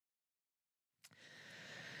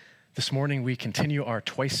This morning, we continue our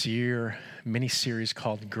twice-a-year mini-series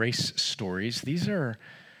called Grace Stories. These are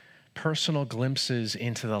personal glimpses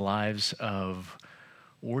into the lives of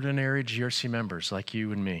ordinary GRC members like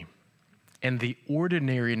you and me. And the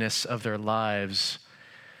ordinariness of their lives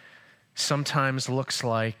sometimes looks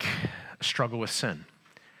like a struggle with sin,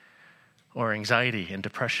 or anxiety and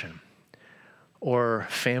depression, or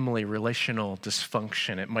family relational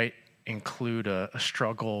dysfunction. It might include a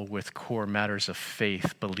struggle with core matters of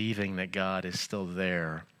faith, believing that God is still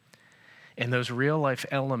there. And those real life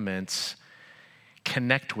elements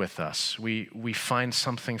connect with us. We find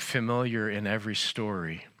something familiar in every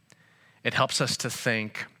story. It helps us to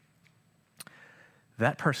think,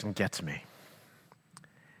 that person gets me.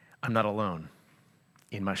 I'm not alone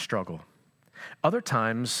in my struggle. Other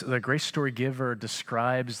times, the grace story giver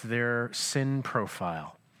describes their sin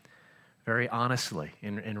profile very honestly,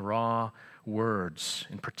 in raw words,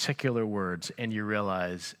 in particular words, and you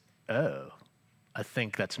realize, oh, I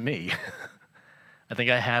think that's me. I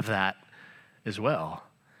think I have that as well.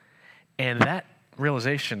 And that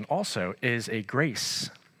realization also is a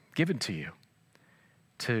grace given to you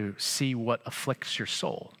to see what afflicts your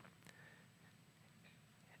soul.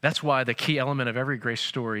 That's why the key element of every grace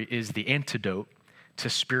story is the antidote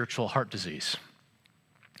to spiritual heart disease.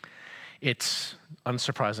 It's,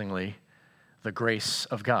 unsurprisingly, the grace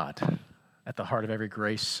of God at the heart of every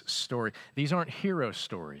grace story. These aren't hero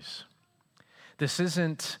stories. This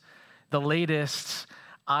isn't the latest,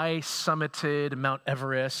 I summited Mount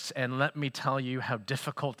Everest and let me tell you how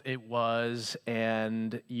difficult it was,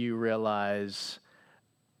 and you realize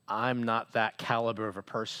I'm not that caliber of a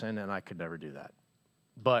person and I could never do that.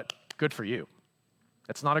 But good for you.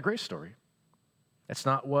 That's not a grace story. That's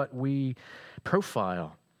not what we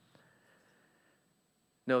profile.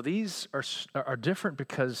 No, these are different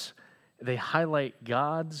because they highlight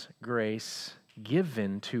God's grace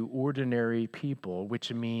given to ordinary people,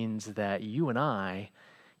 which means that you and I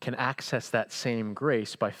can access that same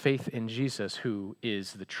grace by faith in Jesus, who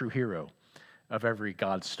is the true hero of every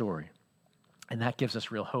God story. And that gives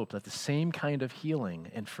us real hope that the same kind of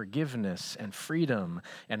healing and forgiveness and freedom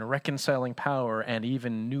and reconciling power and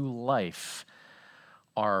even new life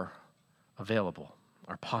are available,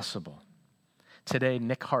 are possible. Today,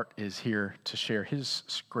 Nick Hart is here to share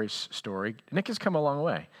his grace story. Nick has come a long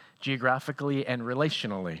way, geographically and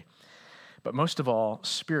relationally, but most of all,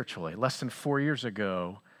 spiritually. Less than 4 years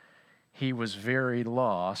ago, he was very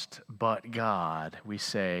lost, but God, we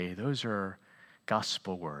say, those are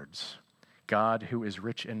gospel words. God, who is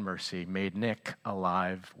rich in mercy, made Nick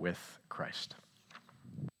alive with Christ.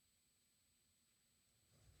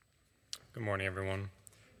 Good morning, everyone.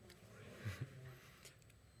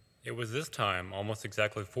 It was this time, almost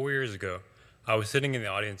exactly 4 years ago, I was sitting in the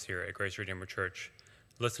audience here at Grace Redeemer Church,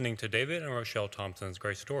 listening to David and Rochelle Thompson's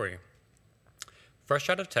Grace Story. Fresh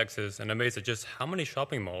out of Texas and amazed at just how many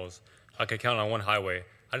shopping malls I could count on one highway,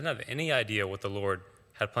 I didn't have any idea what the Lord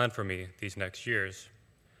had planned for me these next years.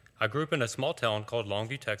 I grew up in a small town called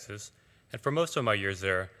Longview, Texas, and for most of my years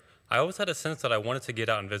there, I always had a sense that I wanted to get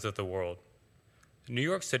out and visit the world. New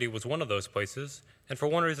York City was one of those places, and for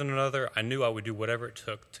one reason or another, I knew I would do whatever it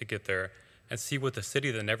took to get there and see what the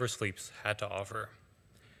city that never sleeps had to offer.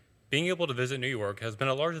 Being able to visit New York has been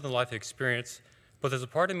a larger-than-life experience, but there's a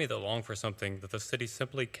part of me that longed for something that the city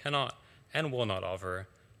simply cannot and will not offer,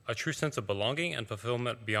 a true sense of belonging and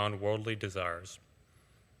fulfillment beyond worldly desires.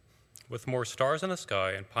 With more stars in the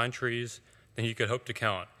sky and pine trees than you could hope to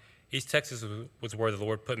count, East Texas was where the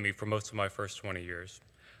Lord put me for most of my first 20 years.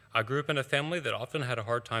 I grew up in a family that often had a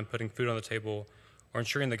hard time putting food on the table or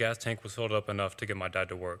ensuring the gas tank was filled up enough to get my dad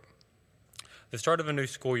to work. The start of a new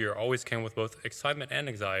school year always came with both excitement and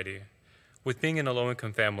anxiety. With being in a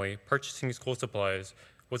low-income family, purchasing school supplies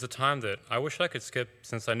was a time that I wished I could skip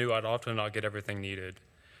since I knew I'd often not get everything needed.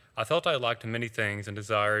 I felt I lacked many things and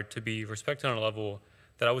desired to be respected on a level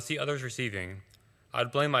that I would see others receiving.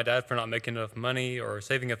 I'd blame my dad for not making enough money or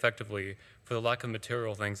saving effectively for the lack of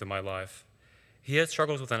material things in my life. He had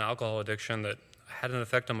struggles with an alcohol addiction that had an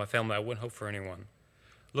effect on my family I wouldn't hope for anyone.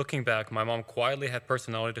 Looking back, my mom quietly had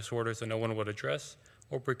personality disorders that no one would address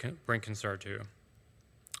or bring concern to.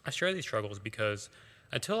 I share these struggles because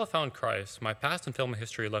until I found Christ, my past and family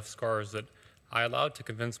history left scars that I allowed to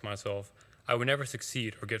convince myself I would never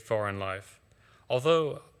succeed or get far in life.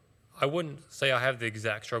 Although I wouldn't say I have the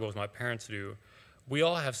exact struggles my parents do, we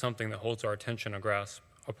all have something that holds our attention and grasp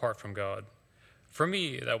apart from God. For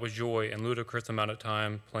me, that was joy and ludicrous amount of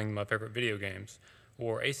time playing my favorite video games,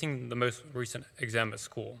 or acing the most recent exam at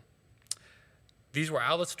school. These were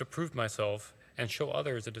outlets to prove myself and show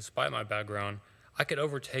others that despite my background, I could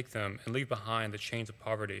overtake them and leave behind the chains of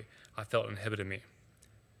poverty I felt inhibited me.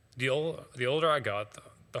 The older I got,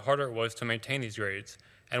 the harder it was to maintain these grades,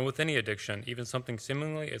 and with any addiction, even something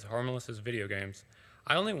seemingly as harmless as video games,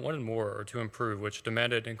 I only wanted more or to improve, which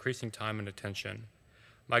demanded increasing time and attention.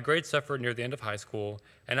 My grades suffered near the end of high school,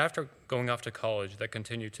 and after going off to college, that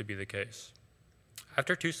continued to be the case.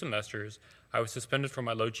 After 2 semesters, I was suspended for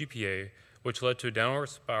my low GPA, which led to a downward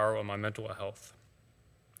spiral in my mental health.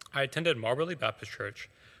 I attended Marberly Baptist Church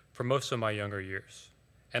for most of my younger years,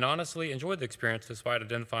 and honestly enjoyed the experience despite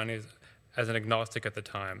identifying as an agnostic at the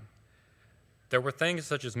time. There were things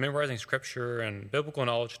such as memorizing scripture and biblical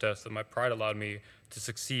knowledge tests that my pride allowed me to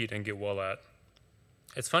succeed and get well at.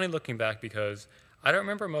 It's funny looking back because I don't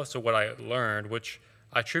remember most of what I learned, which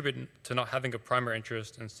I attribute to not having a primary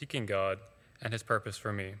interest in seeking God and His purpose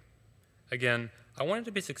for me. Again, I wanted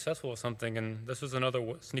to be successful at something, and this was another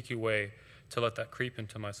sneaky way to let that creep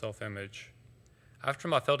into my self-image. After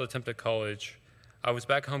my failed attempt at college, I was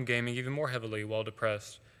back home gaming even more heavily while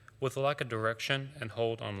depressed, with a lack of direction and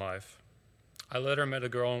hold on life. I later met a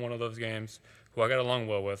girl in one of those games who I got along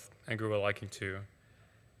well with and grew a liking to.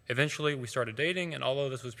 Eventually, we started dating, and although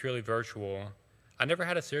this was purely virtual, I never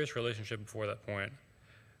had a serious relationship before that point.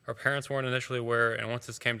 Our parents weren't initially aware, and once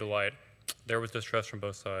this came to light, there was distress from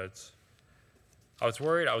both sides. I was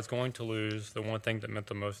worried I was going to lose the one thing that meant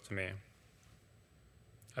the most to me.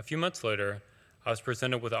 A few months later, I was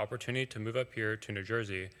presented with the opportunity to move up here to New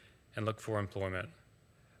Jersey and look for employment.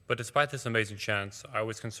 But despite this amazing chance, I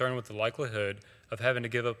was concerned with the likelihood of having to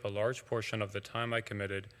give up a large portion of the time I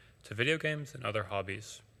committed to video games and other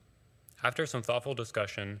hobbies. After some thoughtful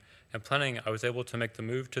discussion and planning, I was able to make the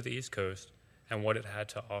move to the East Coast and what it had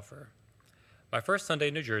to offer. My first Sunday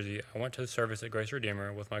in New Jersey, I went to the service at Grace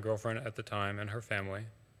Redeemer with my girlfriend at the time and her family.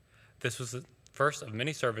 This was the first of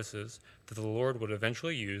many services that the Lord would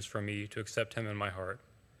eventually use for me to accept Him in my heart.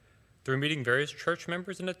 Through meeting various church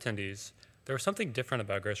members and attendees, there was something different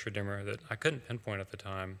about Grace Redeemer that I couldn't pinpoint at the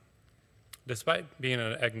time. Despite being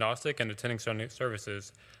an agnostic and attending Sunday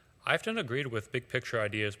services, I often agreed with big picture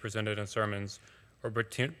ideas presented in sermons or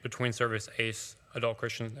between service ACE, Adult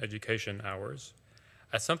Christian Education hours.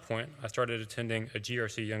 At some point, I started attending a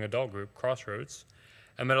GRC young adult group, Crossroads,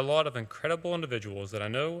 and met a lot of incredible individuals that I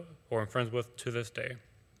know or am friends with to this day.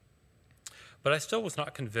 But I still was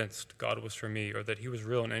not convinced God was for me or that He was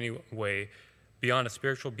real in any way beyond a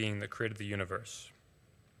spiritual being that created the universe.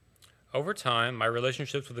 Over time, my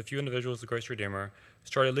relationships with a few individuals at Grace Redeemer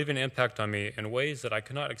started leaving an impact on me in ways that I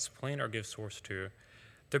could not explain or give source to.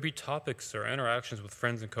 There'd be topics or interactions with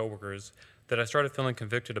friends and coworkers that I started feeling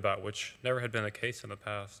convicted about, which never had been the case in the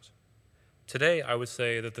past. Today, I would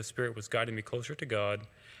say that the Spirit was guiding me closer to God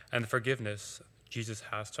and the forgiveness Jesus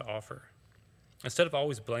has to offer. Instead of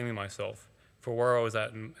always blaming myself for where I was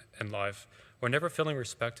at in life or never feeling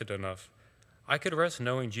respected enough, I could rest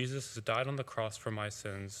knowing Jesus has died on the cross for my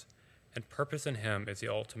sins, and purpose in Him is the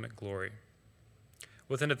ultimate glory.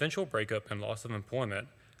 With an eventual breakup and loss of employment,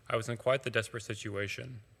 I was in quite the desperate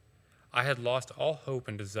situation. I had lost all hope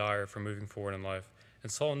and desire for moving forward in life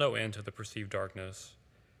and saw no end to the perceived darkness.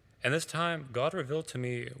 And this time, God revealed to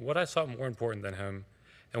me what I sought more important than Him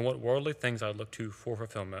and what worldly things I looked to for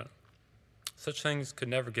fulfillment. Such things could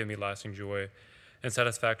never give me lasting joy and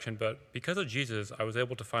satisfaction, but because of Jesus, I was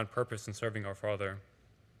able to find purpose in serving our Father.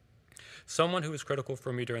 Someone who was critical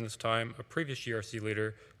for me during this time, a previous GRC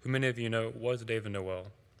leader, who many of you know, was David Noel.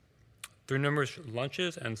 Through numerous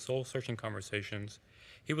lunches and soul-searching conversations,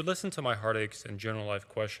 he would listen to my heartaches and general life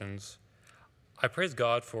questions. I praise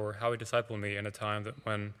God for how He discipled me in a time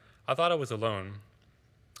when I thought I was alone.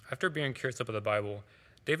 After being curious about the Bible,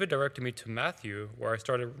 David directed me to Matthew, where I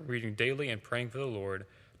started reading daily and praying for the Lord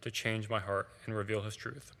to change my heart and reveal His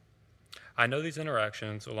truth. I know these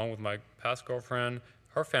interactions, along with my past girlfriend,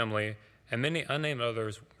 her family, and many unnamed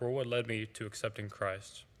others, were what led me to accepting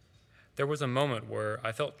Christ. There was a moment where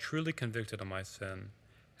I felt truly convicted of my sin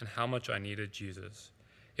and how much I needed Jesus.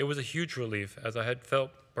 It was a huge relief, as I had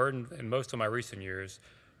felt burdened in most of my recent years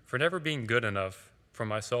for never being good enough for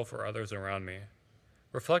myself or others around me.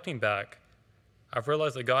 Reflecting back, I've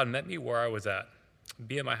realized that God met me where I was at,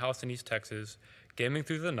 be it my house in East Texas, gaming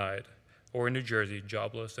through the night, or in New Jersey,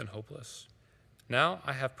 jobless and hopeless. Now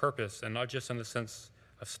I have purpose, and not just in the sense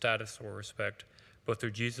of status or respect, but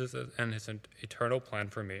through Jesus and His eternal plan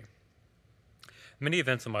for me. Many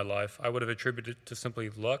events in my life I would have attributed to simply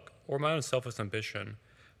luck or my own selfish ambition,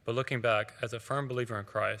 but looking back, as a firm believer in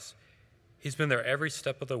Christ, He's been there every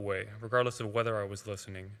step of the way, regardless of whether I was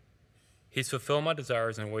listening. He's fulfilled my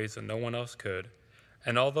desires in ways that no one else could,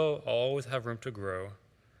 and although I'll always have room to grow,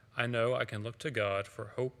 I know I can look to God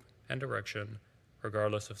for hope and direction,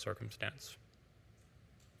 regardless of circumstance.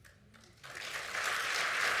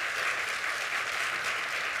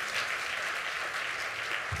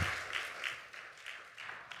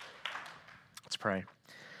 pray.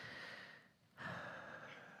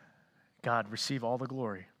 God, receive all the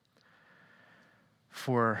glory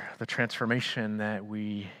for the transformation that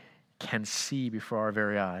we can see before our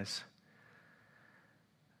very eyes.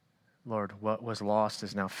 Lord, what was lost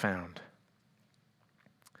is now found.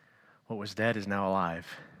 What was dead is now alive.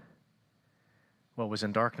 What was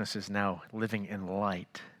in darkness is now living in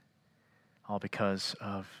light, all because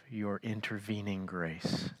of your intervening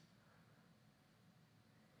grace.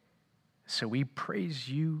 So we praise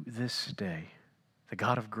you this day, the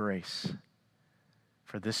God of grace,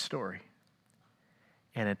 for this story,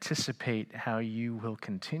 and anticipate how you will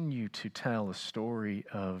continue to tell a story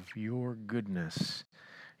of your goodness,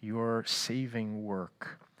 your saving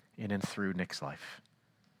work in and through Nick's life.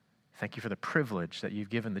 Thank you for the privilege that you've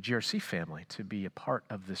given the GRC family to be a part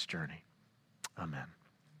of this journey. Amen.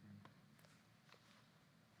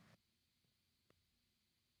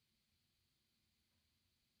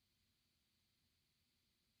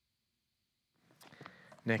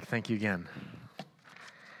 Nick, thank you again.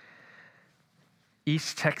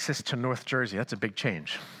 East Texas to North Jersey, that's a big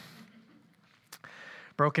change.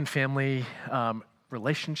 Broken family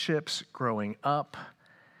relationships growing up.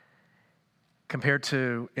 Compared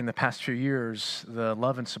to, in the past few years, the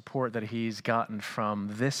love and support that he's gotten from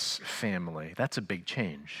this family, that's a big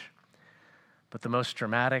change. But the most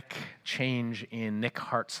dramatic change in Nick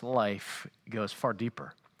Hart's life goes far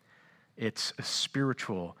deeper. It's a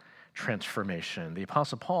spiritual transformation. The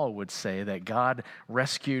Apostle Paul would say that God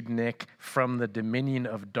rescued Nick from the dominion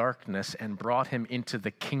of darkness and brought him into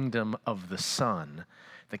the kingdom of the Son,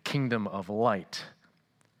 the kingdom of light.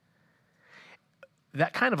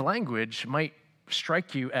 That kind of language might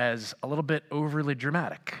strike you as a little bit overly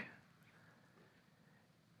dramatic,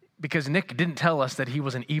 because Nick didn't tell us that he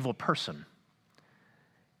was an evil person.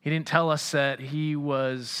 He didn't tell us that he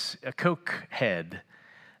was a coke head,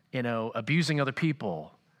 abusing other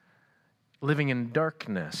people, living in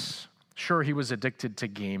darkness. Sure, he was addicted to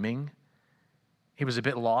gaming. He was a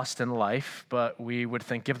bit lost in life, but we would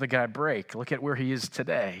think, give the guy a break. Look at where he is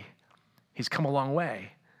today. He's come a long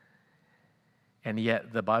way. And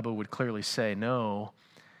yet the Bible would clearly say, no,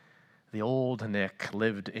 the old Nick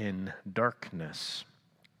lived in darkness.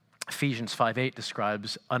 Ephesians 5:8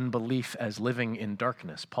 describes unbelief as living in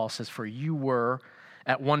darkness. Paul says, for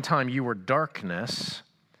at one time you were darkness,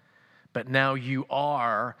 but now you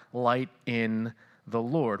are light in the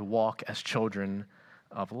Lord. Walk as children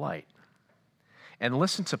of light. And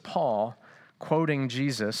listen to Paul quoting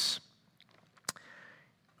Jesus,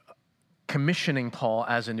 commissioning Paul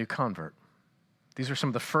as a new convert. These are some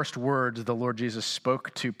of the first words the Lord Jesus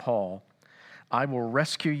spoke to Paul. I will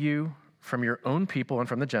rescue you from your own people and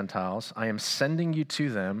from the Gentiles. I am sending you to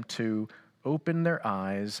them to open their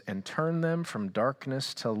eyes and turn them from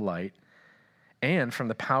darkness to light and from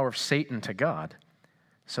the power of Satan to God,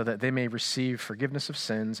 so that they may receive forgiveness of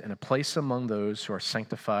sins and a place among those who are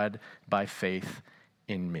sanctified by faith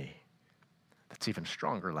in me. That's even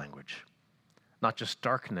stronger language. Not just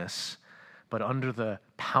darkness, but under the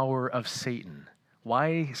power of Satan.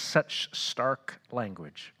 Why such stark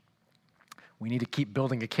language? We need to keep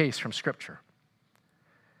building a case from Scripture.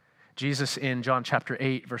 Jesus in John chapter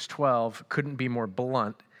 8, verse 12, couldn't be more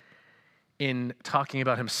blunt in talking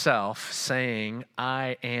about himself, saying,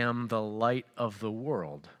 I am the light of the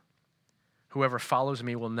world. Whoever follows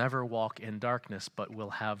me will never walk in darkness, but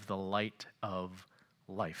will have the light of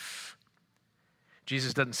life.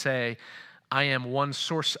 Jesus doesn't say, I am one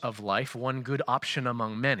source of life, one good option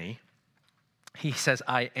among many. He says,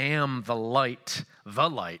 I am the light,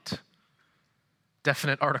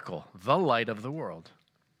 definite article, the light of the world.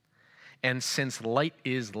 And since light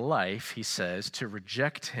is life, he says, to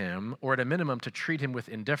reject him, or at a minimum to treat him with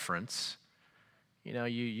indifference,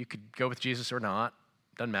 you could go with Jesus or not,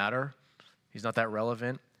 doesn't matter, he's not that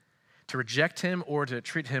relevant. To reject him or to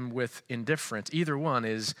treat him with indifference, either one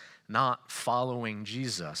is not following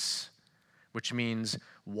Jesus, which means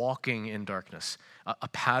walking in darkness, a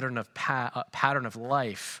pattern of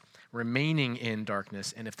life, remaining in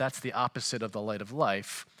darkness. And if that's the opposite of the light of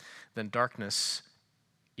life, then darkness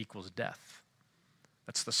equals death.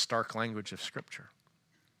 That's the stark language of Scripture.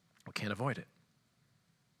 We can't avoid it.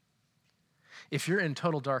 If you're in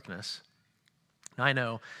total darkness, I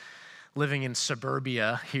know living in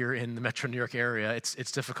suburbia here in the Metro New York area,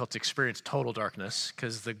 it's difficult to experience total darkness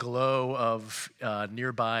because the glow of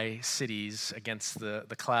nearby cities against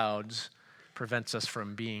the clouds prevents us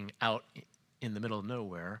from being out in the middle of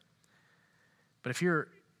nowhere. But if you're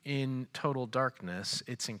in total darkness,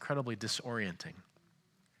 it's incredibly disorienting.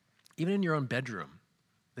 Even in your own bedroom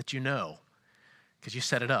that because you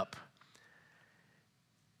set it up.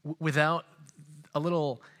 Without a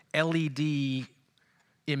little LED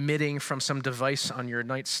emitting from some device on your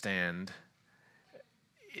nightstand,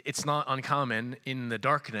 it's not uncommon in the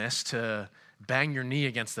darkness to bang your knee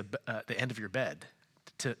against the end of your bed,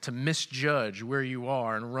 to misjudge where you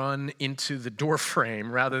are and run into the door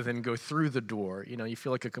frame rather than go through the door. You know, you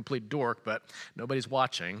feel like a complete dork, but nobody's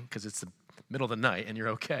watching because it's the middle of the night and you're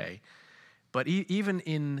okay. But even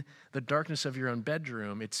in the darkness of your own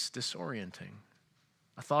bedroom, it's disorienting.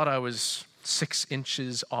 I thought I was 6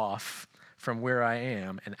 inches off from where I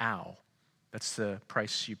am, and ow, that's the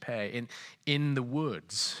price you pay. In the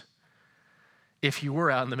woods, if you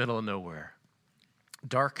were out in the middle of nowhere,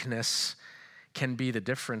 darkness can be the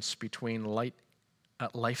difference between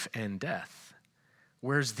life and death.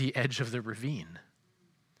 Where's the edge of the ravine?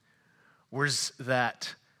 Where's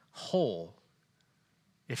that hole?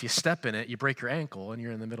 If you step in it, you break your ankle and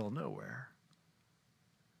you're in the middle of nowhere.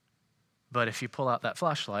 But if you pull out that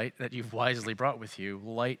flashlight that you've wisely brought with you,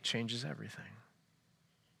 light changes everything.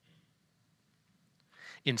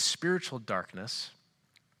 In spiritual darkness,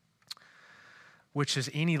 which is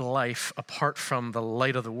any life apart from the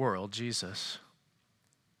light of the world, Jesus,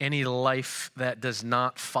 any life that does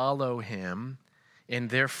not follow him and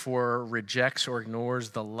therefore rejects or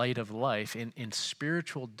ignores the light of life, in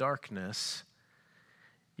spiritual darkness,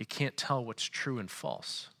 you can't tell what's true and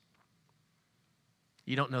false.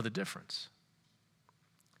 You don't know the difference.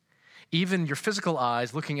 Even your physical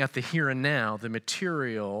eyes looking at the here and now, the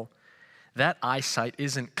material, that eyesight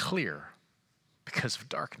isn't clear because of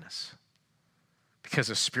darkness, because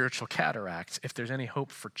of spiritual cataracts. If there's any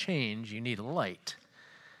hope for change, you need light.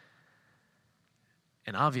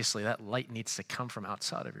 And obviously, that light needs to come from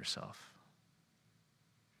outside of yourself.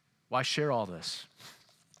 Why share all this?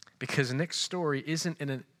 Because Nick's story isn't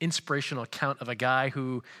an inspirational account of a guy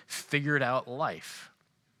who figured out life.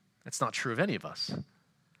 That's not true of any of us.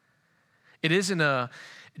 It isn't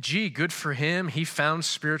gee, good for him. He found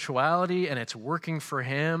spirituality and it's working for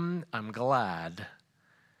him. I'm glad.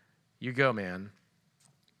 You go, man.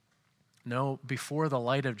 No, before the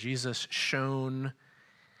light of Jesus shone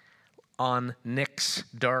on Nick's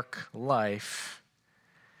dark life,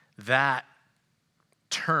 that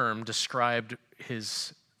term described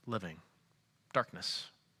his living. Darkness.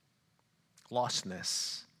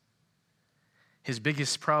 Lostness. His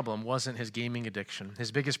biggest problem wasn't his gaming addiction.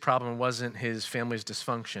 His biggest problem wasn't his family's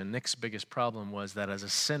dysfunction. Nick's biggest problem was that as a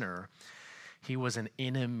sinner, he was an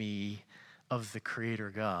enemy of the Creator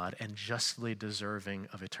God and justly deserving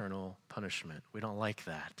of eternal punishment. We don't like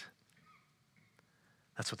that.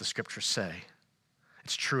 That's what the scriptures say.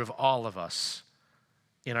 It's true of all of us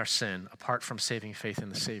in our sin, apart from saving faith in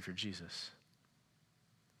the Savior, Jesus.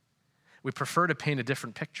 We prefer to paint a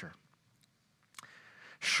different picture.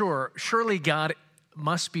 Surely God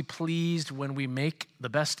must be pleased when we make the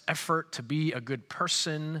best effort to be a good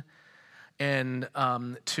person and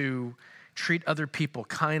to treat other people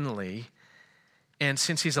kindly. And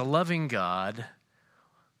since he's a loving God,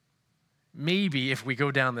 maybe if we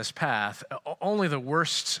go down this path, only the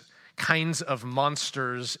worst kinds of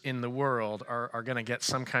monsters in the world are going to get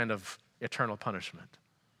some kind of eternal punishment.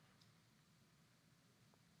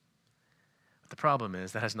 But the problem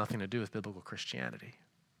is that has nothing to do with biblical Christianity.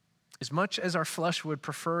 As much as our flesh would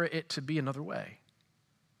prefer it to be another way,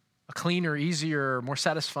 a cleaner, easier, more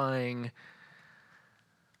satisfying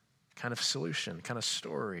kind of solution, kind of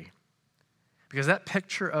story. Because that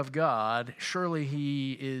picture of God, surely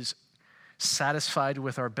he is satisfied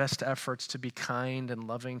with our best efforts to be kind and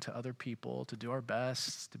loving to other people, to do our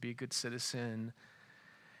best, to be a good citizen.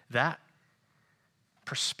 That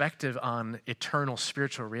perspective on eternal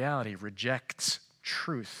spiritual reality rejects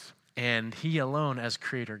truth. And he alone, as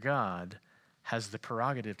Creator God, has the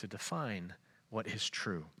prerogative to define what is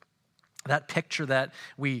true. That picture that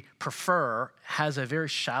we prefer has a very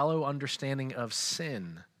shallow understanding of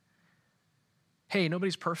sin. Hey,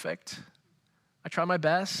 nobody's perfect. I try my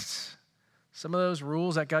best. Some of those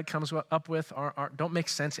rules that God comes up with don't make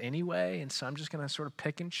sense anyway, and so I'm just going to sort of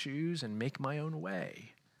pick and choose and make my own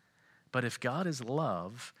way. But if God is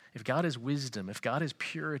love, if God is wisdom, if God is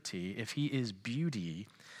purity, if he is beauty,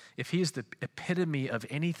 if he is the epitome of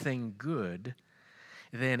anything good,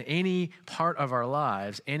 then any part of our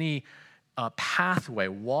lives, any pathway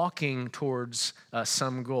walking towards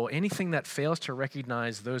some goal, anything that fails to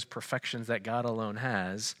recognize those perfections that God alone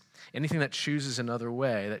has, anything that chooses another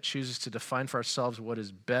way, that chooses to define for ourselves what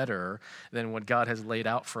is better than what God has laid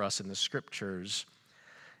out for us in the scriptures,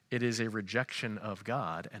 it is a rejection of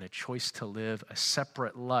God and a choice to live a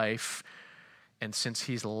separate life. And since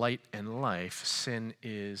he's light and life, sin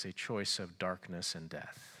is a choice of darkness and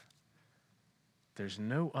death. There's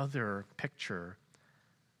no other picture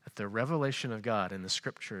that the revelation of God in the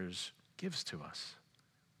scriptures gives to us.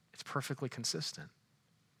 It's perfectly consistent,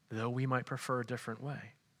 though we might prefer a different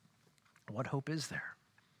way. What hope is there?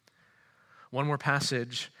 One more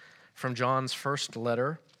passage from John's first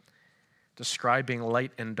letter describing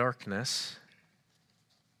light and darkness,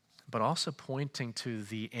 but also pointing to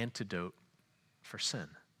the antidote for sin.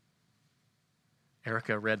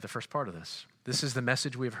 Erica read the first part of this. This is the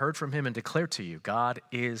message we have heard from him and declare to you. God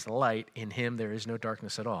is light. In him there is no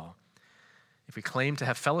darkness at all. If we claim to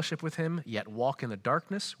have fellowship with him, yet walk in the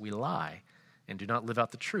darkness, we lie and do not live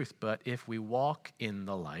out the truth. But if we walk in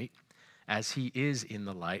the light, as he is in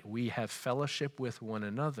the light, we have fellowship with one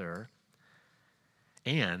another,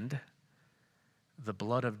 and the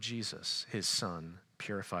blood of Jesus, his son,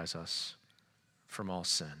 purifies us from all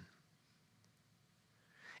sin.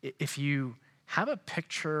 If you have a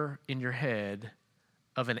picture in your head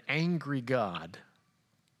of an angry God,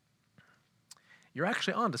 you're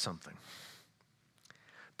actually onto something.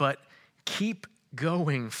 But keep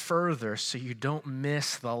going further so you don't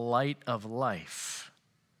miss the light of life.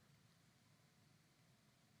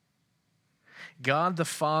 God the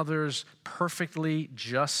Father's perfectly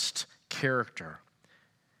just character,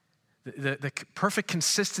 the perfect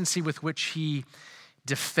consistency with which he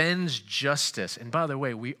defends justice. And by the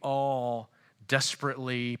way, we all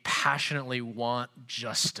desperately, passionately want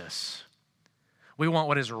justice. We want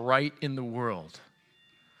what is right in the world.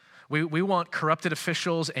 We want corrupted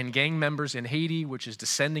officials and gang members in Haiti, which is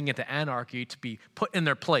descending into anarchy, to be put in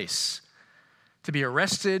their place, to be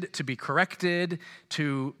arrested, to be corrected,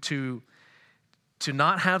 to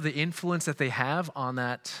not have the influence that they have on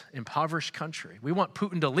that impoverished country. We want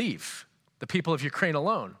Putin to leave, the people of Ukraine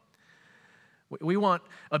alone. We want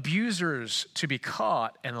abusers to be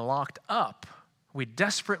caught and locked up. We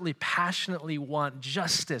desperately, passionately want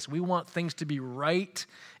justice. We want things to be right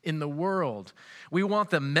in the world. We want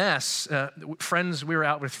the mess. We were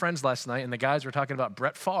out with friends last night, and the guys were talking about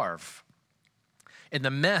Brett Favre and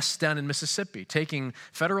the mess down in Mississippi, taking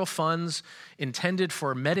federal funds intended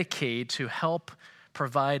for Medicaid to help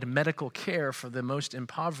provide medical care for the most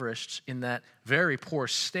impoverished in that very poor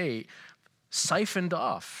state, siphoned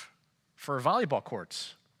off for volleyball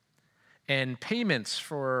courts and payments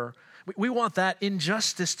for... We want that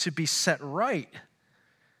injustice to be set right.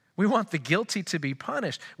 We want the guilty to be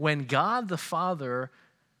punished. When God the Father,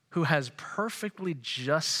 who has perfectly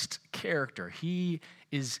just character, he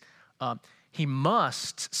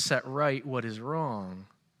must set right what is wrong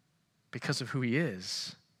because of who he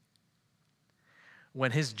is.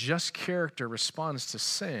 When his just character responds to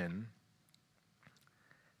sin,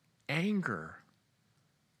 anger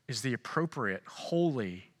is the appropriate,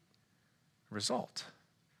 holy result.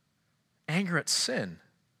 Anger at sin.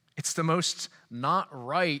 It's the most not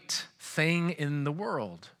right thing in the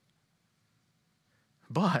world.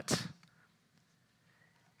 But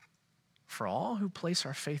for all who place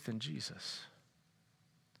our faith in Jesus,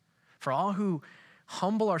 for all who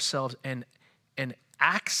humble ourselves and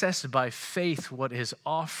access by faith what is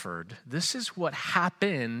offered, this is what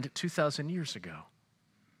happened 2,000 years ago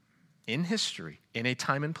in history, in a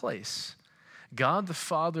time and place. God the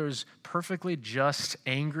Father's perfectly just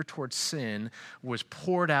anger towards sin was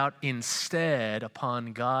poured out instead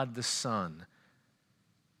upon God the Son,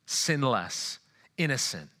 sinless,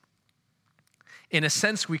 innocent. In a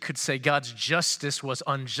sense, we could say God's justice was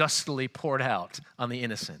unjustly poured out on the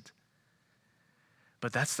innocent.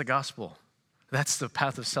 But that's the gospel. That's the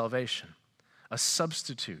path of salvation. A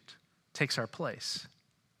substitute takes our place.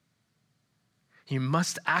 You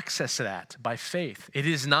must access that by faith. It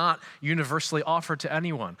is not universally offered to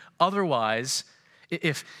anyone. Otherwise,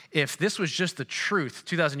 if this was just the truth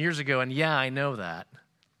 2,000 years ago, and yeah, I know that,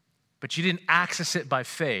 but you didn't access it by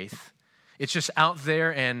faith, it's just out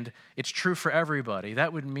there and it's true for everybody,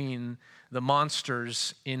 that would mean the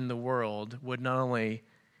monsters in the world would not only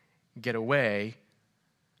get away,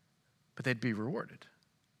 but they'd be rewarded.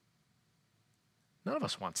 None of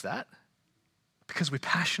us wants that because we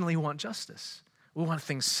passionately want justice. We want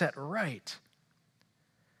things set right.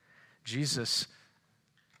 Jesus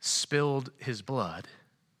spilled his blood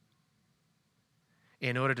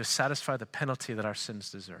in order to satisfy the penalty that our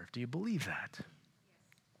sins deserve. Do you believe that?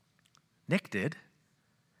 Nick did.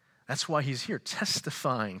 That's why he's here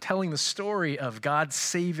testifying, telling the story of God's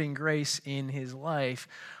saving grace in his life.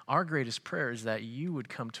 Our greatest prayer is that you would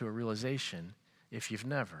come to a realization, if you've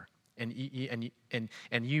never, and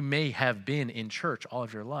you may have been in church all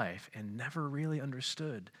of your life and never really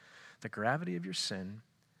understood the gravity of your sin,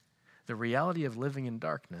 the reality of living in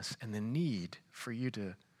darkness, and the need for you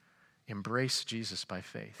to embrace Jesus by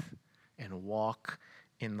faith and walk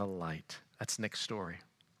in the light. That's Nick's story.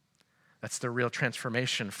 That's the real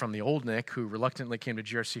transformation from the old Nick who reluctantly came to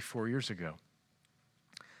GRC 4 years ago,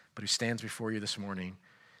 but who stands before you this morning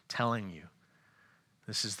telling you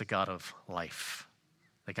this is the God of life,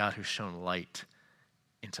 the God who's shown light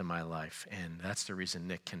into my life. And that's the reason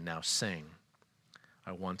Nick can now sing,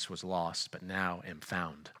 I once was lost, but now am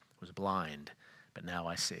found, was blind, but now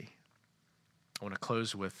I see. I want to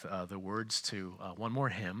close with the words to one more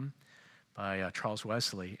hymn by Charles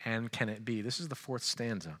Wesley, And Can It Be? This is the fourth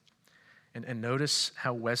stanza. And notice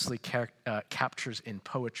how Wesley captures in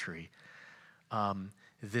poetry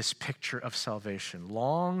this picture of salvation.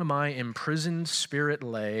 Long my imprisoned spirit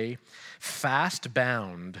lay, fast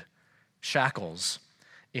bound, shackles,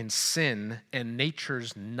 in sin and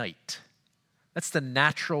nature's night. That's the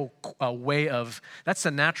natural that's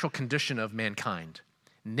the natural condition of mankind.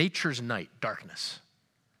 Nature's night, darkness.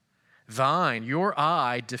 Thine, your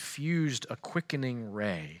eye diffused a quickening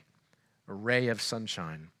ray, a ray of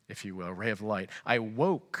sunshine, if you will, a ray of light. I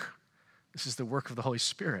woke. This is the work of the Holy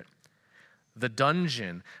Spirit. The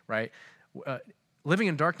dungeon, right? Living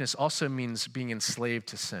in darkness also means being enslaved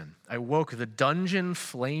to sin. I woke. The dungeon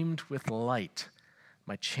flamed with light.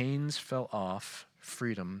 My chains fell off.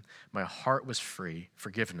 Freedom. My heart was free.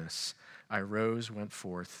 Forgiveness. I rose, went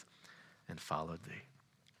forth, and followed thee.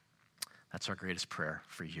 That's our greatest prayer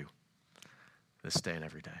for you this day and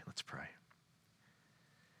every day. Let's pray.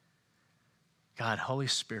 God, Holy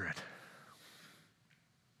Spirit,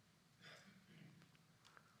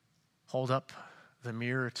 hold up the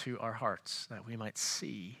mirror to our hearts that we might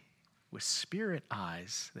see with spirit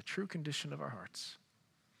eyes the true condition of our hearts.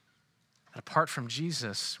 That apart from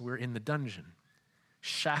Jesus, we're in the dungeon,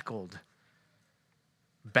 shackled,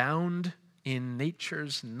 bound in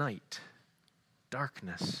nature's night,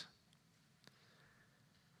 darkness.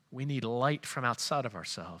 We need light from outside of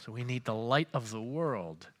ourselves. We need the light of the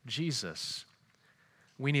world, Jesus.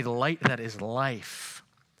 We need light that is life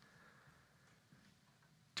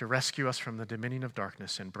to rescue us from the dominion of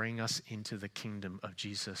darkness and bring us into the kingdom of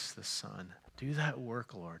Jesus the Son. Do that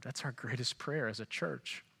work, Lord. That's our greatest prayer as a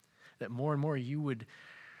church, that more and more you would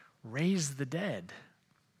raise the dead,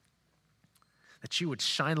 that you would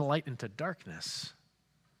shine light into darkness,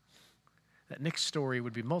 that Nick's story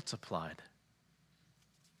would be multiplied.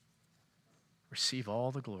 Receive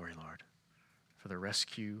all the glory, Lord, for the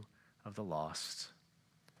rescue of the lost,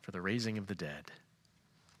 for the raising of the dead,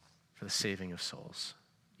 for the saving of souls,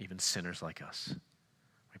 even sinners like us.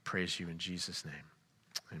 We praise you in Jesus' name.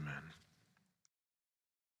 Amen.